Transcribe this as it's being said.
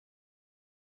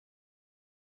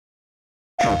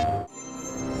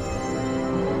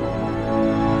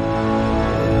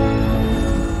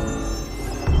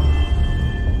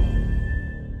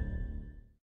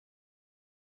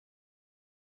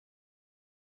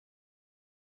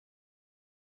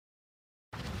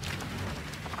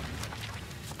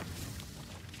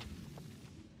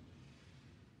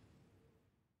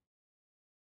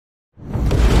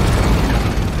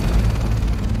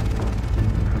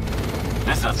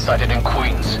Lizard sighted in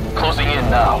Queens. Closing in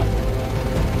now.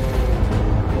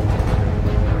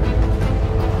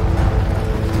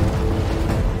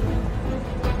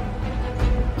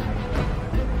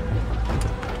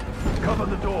 Cover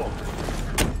the door.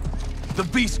 The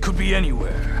beast could be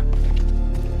anywhere.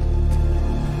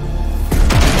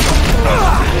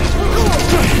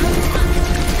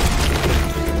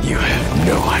 You have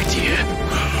no idea.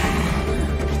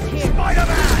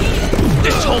 Spider-Man!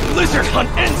 This whole lizard hunt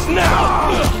ends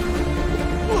now!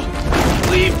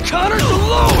 Leave Connors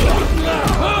alone!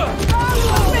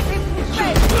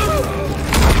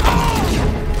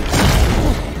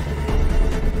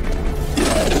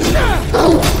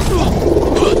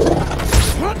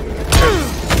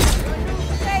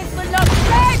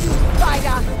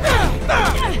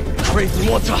 Craven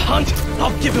wants a hunt?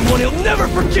 I'll give him one he'll never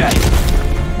forget!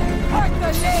 Hurt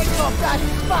the legs of that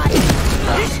spider!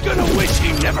 He's gonna wish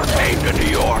he never came to New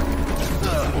York!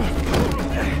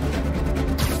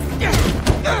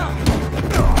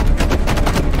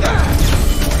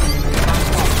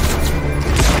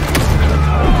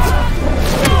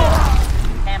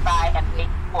 Stand by and wait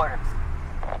orders.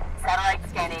 Satellite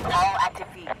scanning all active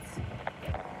feeds.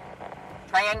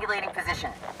 Triangulating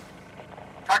position.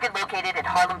 Target located at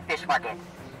Harlem Fish Market.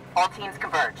 All teams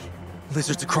converge.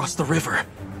 Lizards across the river.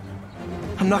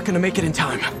 I'm not gonna make it in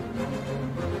time.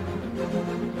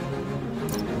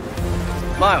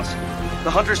 Miles, the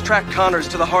hunters tracked Connors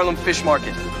to the Harlem Fish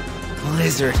Market.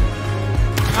 Lizard.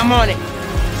 I'm on it.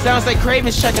 Sounds like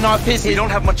Craven's checking off his... We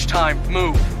don't have much time.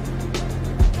 Move.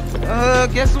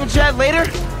 Guess we'll chat later?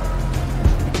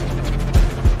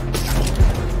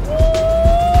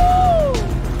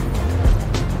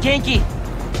 Genki,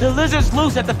 the lizard's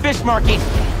loose at the fish market.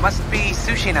 Must be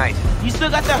sushi night. You still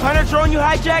got the hunter drone you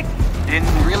hijacked? Been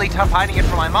really tough hiding it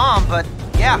from my mom, but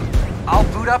yeah, I'll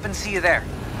boot up and see you there.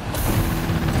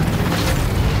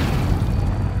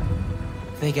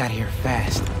 They got here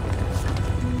fast.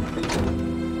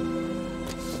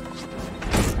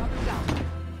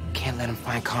 Can't let him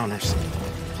find Connors,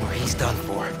 or he's done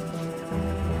for.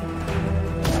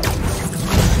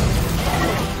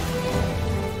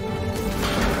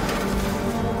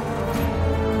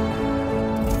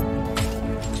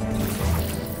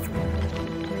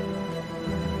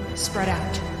 Spread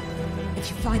out. If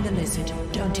you find the lizard,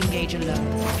 don't engage alone.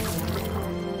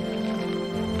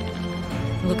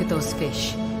 Look at those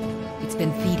fish. It's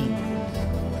been feeding.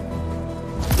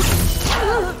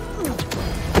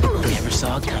 Never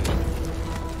saw it coming.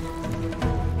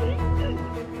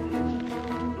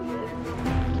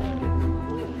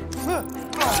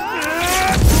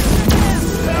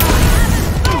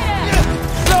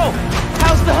 So,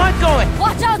 how's the hunt going?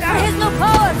 Watch out for his new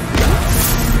powers!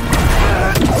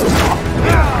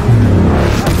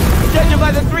 Judging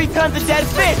by the 3 tons of dead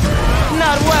fish,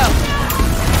 not well.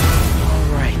 All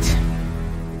right.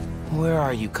 Where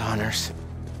are you, Connors?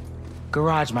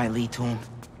 Garage might lead to him.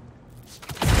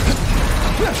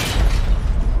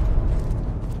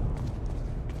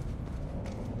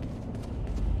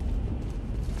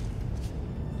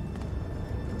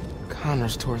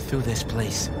 Connors tore through this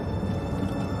place.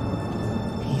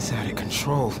 He's out of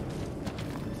control.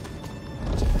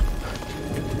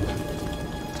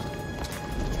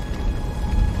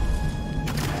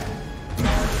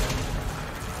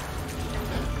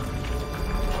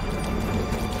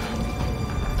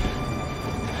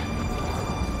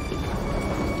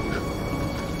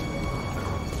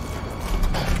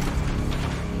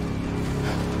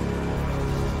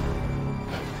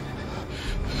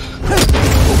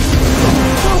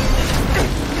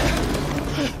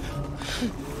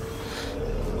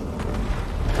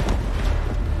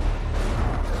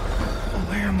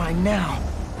 Now.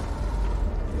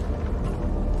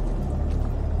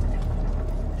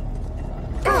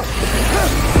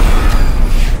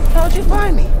 How'd you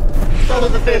find me? Follow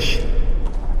the fish.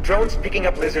 Drone's picking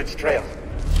up Lizard's trail.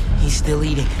 He's still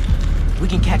eating. We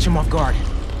can catch him off guard.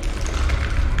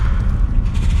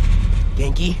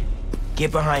 Genki,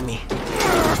 get behind me.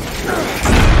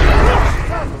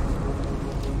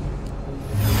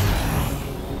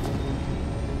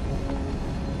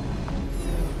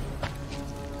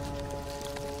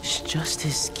 Just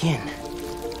his skin.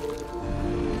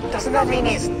 Doesn't that mean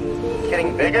he's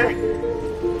getting bigger?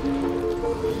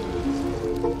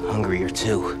 hungrier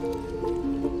too.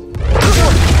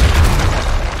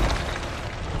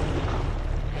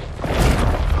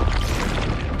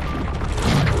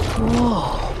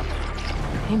 Whoa.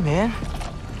 Hey, man.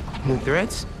 New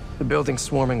threats? The building's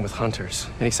swarming with hunters.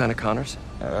 Any sign of Connors?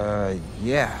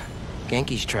 Yeah.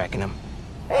 Genki's tracking him.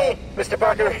 Hey, Mr.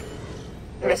 Parker.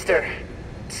 Mr.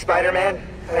 Spider-Man,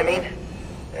 I mean.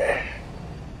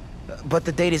 But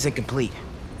the data's incomplete.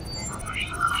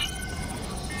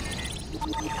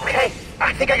 Okay,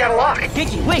 I think I got a lock.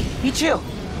 Genki, wait! Be chill!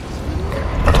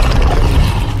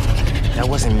 That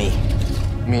wasn't me.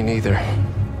 Me neither.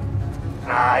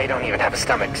 I don't even have a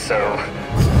stomach, so...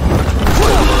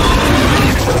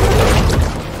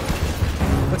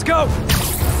 Let's go!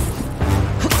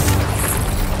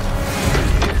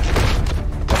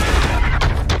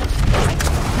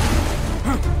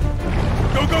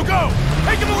 Go, go, go!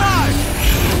 Take him alive!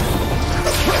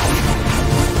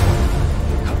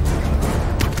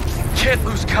 Can't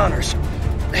lose Connors.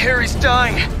 Harry's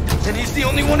dying, and he's the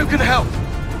only one who can help.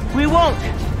 We won't!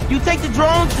 You take the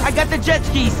drones, I got the jet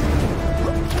skis!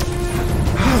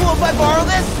 Cool if I borrow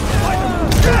this?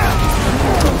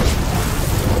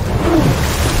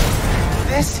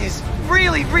 This is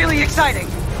really, really exciting.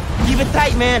 Keep it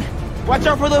tight, man. Watch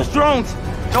out for those drones.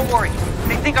 Don't worry.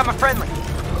 They think I'm a friendly.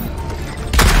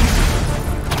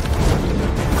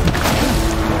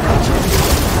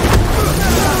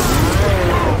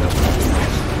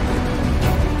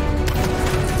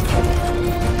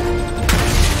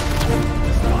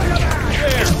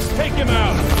 Take him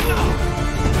out!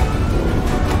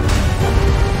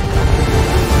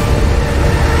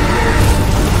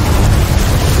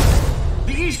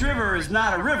 The East River is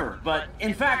not a river, but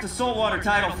in fact a saltwater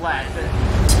tidal flat.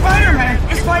 Spider-Man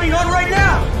is fighting on right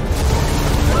now!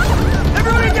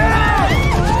 Everybody down!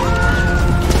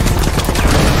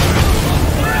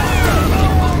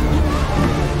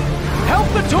 Help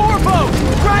the tour boat!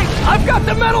 Right! I've got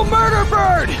the metal murder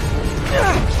bird!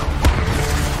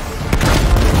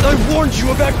 I warned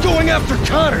you about going after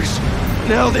Connors.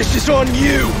 Now this is on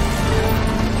you.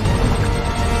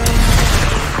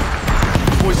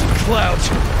 Poison clouds.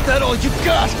 That all you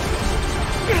got?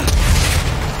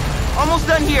 Almost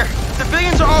done here.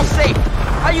 Civilians are all safe.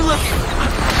 How you looking?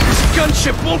 This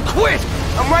gunship won't quit.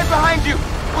 I'm right behind you.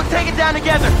 We'll take it down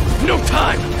together. No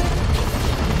time.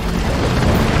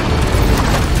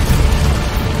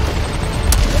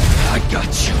 I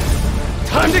got you.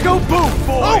 Time to go boom,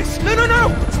 boys! Oh, no!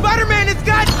 Spider-Man, it's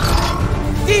got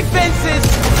defenses!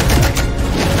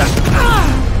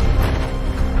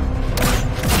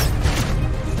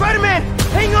 Spider-Man,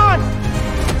 hang on!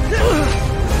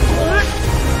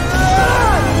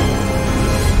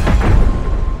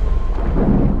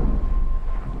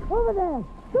 Over there!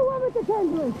 The one with the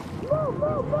tendrils! Move,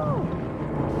 move, move!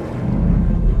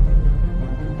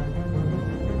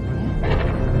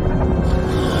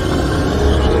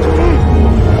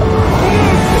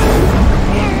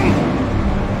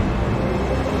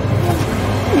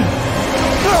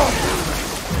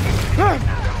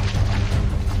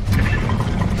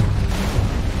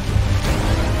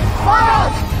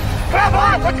 Grab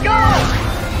on, let's go!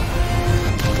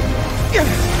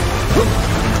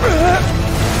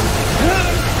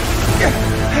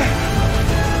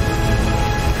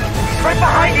 He's right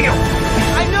behind you!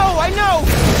 I know!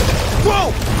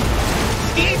 Whoa!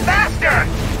 Ski faster!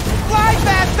 Fly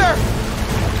faster!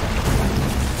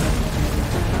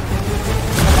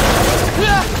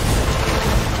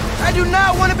 I do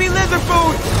not want to be lizard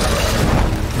food!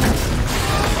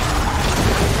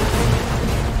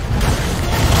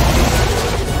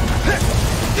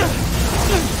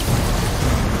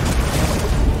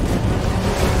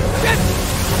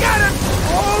 Got him!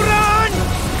 Hold on!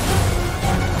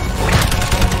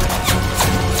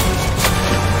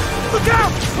 Look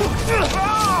out!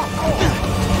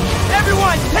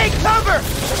 Everyone, take cover!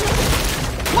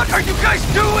 What are you guys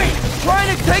doing? Trying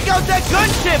to take out that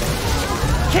gunship!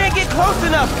 Can't get close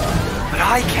enough! But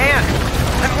I can.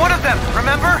 I'm one of them,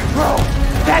 remember? Bro,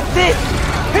 that's it!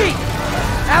 Pete!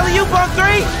 Alley-oop on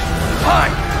 3!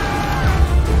 Fine.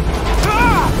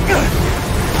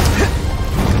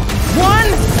 1,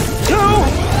 2,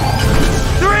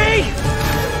 3!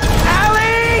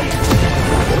 Alley!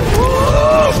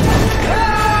 Woo!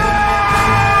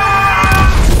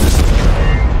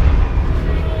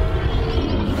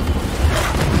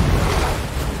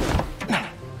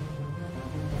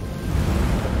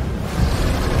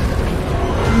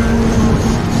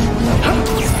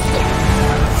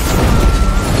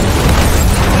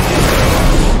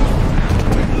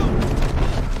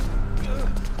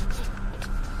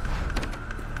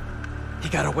 He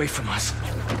got away from us.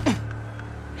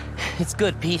 It's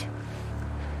good, Pete.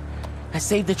 I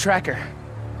saved the tracker.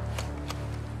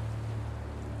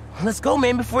 Let's go,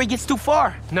 man, before he gets too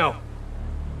far. No.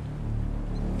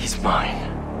 He's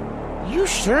mine. You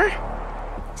sure?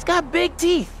 He's got big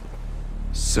teeth.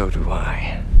 So do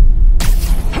I.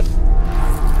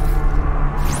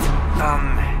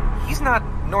 He's not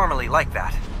normally like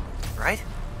that, right?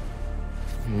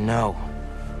 No.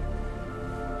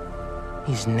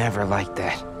 He's never like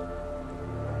that.